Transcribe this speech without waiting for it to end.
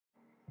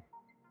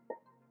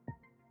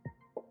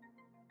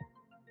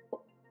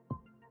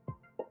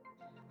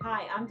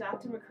Hi, I'm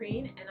Dr.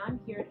 Macrene, and I'm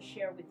here to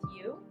share with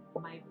you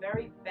my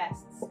very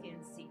best skin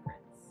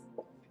secrets.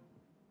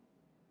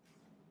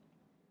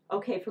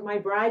 Okay, for my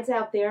brides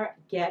out there,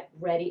 get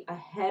ready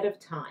ahead of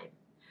time.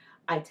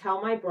 I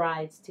tell my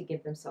brides to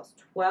give themselves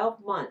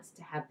 12 months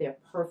to have their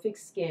perfect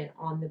skin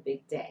on the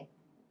big day.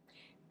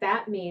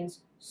 That means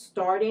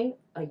starting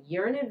a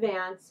year in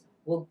advance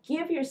will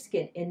give your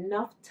skin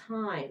enough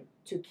time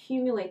to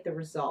accumulate the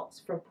results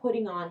from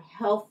putting on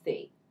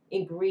healthy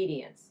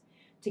ingredients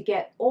to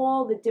get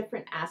all the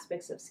different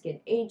aspects of skin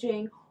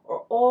aging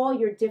or all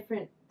your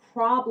different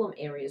problem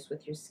areas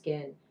with your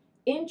skin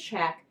in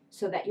check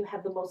so that you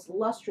have the most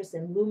lustrous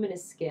and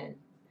luminous skin,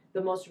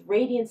 the most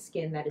radiant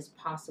skin that is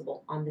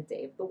possible on the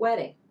day of the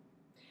wedding.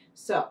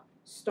 So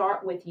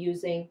start with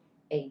using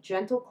a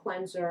gentle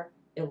cleanser,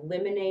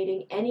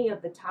 eliminating any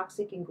of the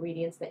toxic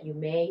ingredients that you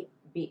may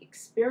be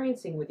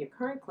experiencing with your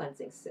current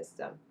cleansing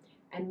system,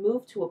 and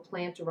move to a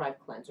plant-derived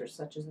cleanser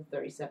such as the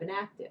 37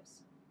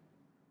 Actives.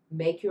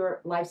 Make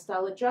your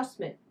lifestyle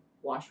adjustment.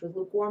 Wash with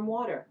lukewarm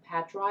water,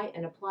 pat dry,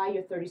 and apply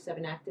your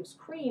 37 Actives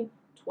cream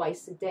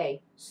twice a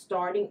day,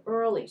 starting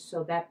early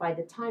so that by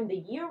the time the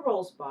year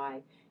rolls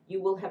by,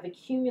 you will have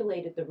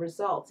accumulated the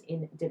results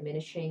in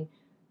diminishing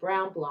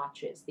brown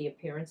blotches, the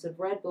appearance of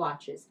red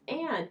blotches,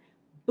 and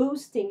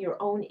boosting your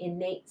own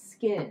innate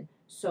skin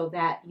so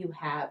that you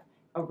have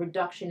a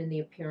reduction in the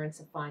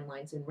appearance of fine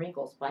lines and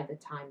wrinkles by the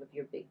time of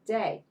your big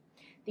day.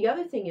 The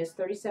other thing is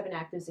 37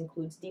 Actives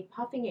includes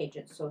depuffing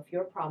agents, so if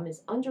your problem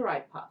is under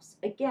eye puffs,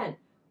 again,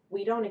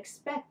 we don't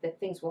expect that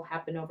things will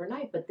happen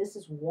overnight, but this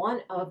is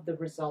one of the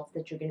results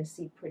that you're going to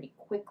see pretty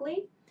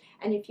quickly.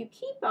 And if you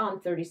keep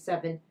on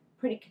 37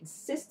 pretty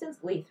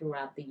consistently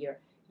throughout the year,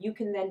 you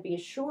can then be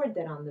assured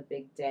that on the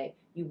big day,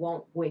 you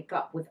won't wake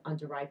up with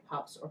under eye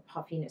puffs or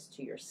puffiness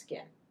to your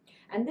skin.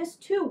 And this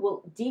too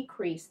will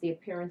decrease the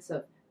appearance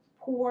of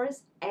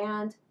pores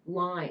and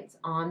lines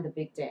on the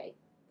big day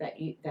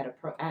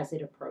as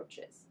it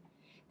approaches.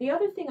 The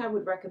other thing I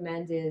would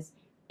recommend is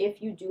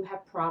if you do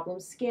have problem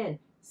skin,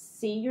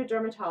 see your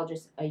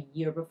dermatologist a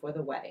year before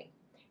the wedding.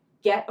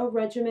 Get a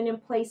regimen in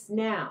place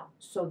now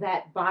so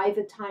that by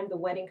the time the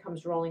wedding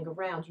comes rolling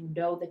around, you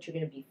know that you're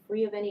going to be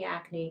free of any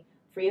acne,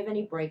 free of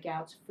any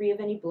breakouts, free of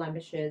any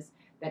blemishes,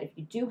 that if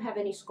you do have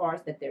any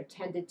scars that they're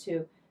tended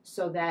to,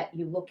 so that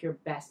you look your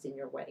best in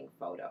your wedding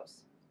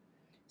photos.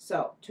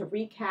 So to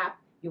recap,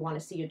 you want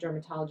to see your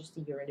dermatologist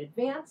a year in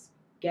advance,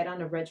 get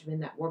on a regimen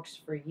that works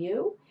for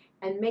you,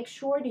 and make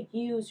sure to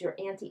use your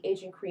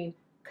anti-aging cream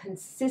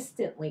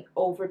consistently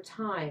over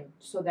time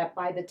so that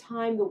by the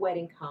time the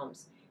wedding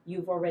comes,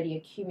 you've already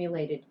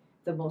accumulated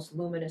the most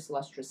luminous,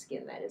 lustrous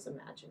skin that is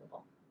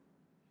imaginable.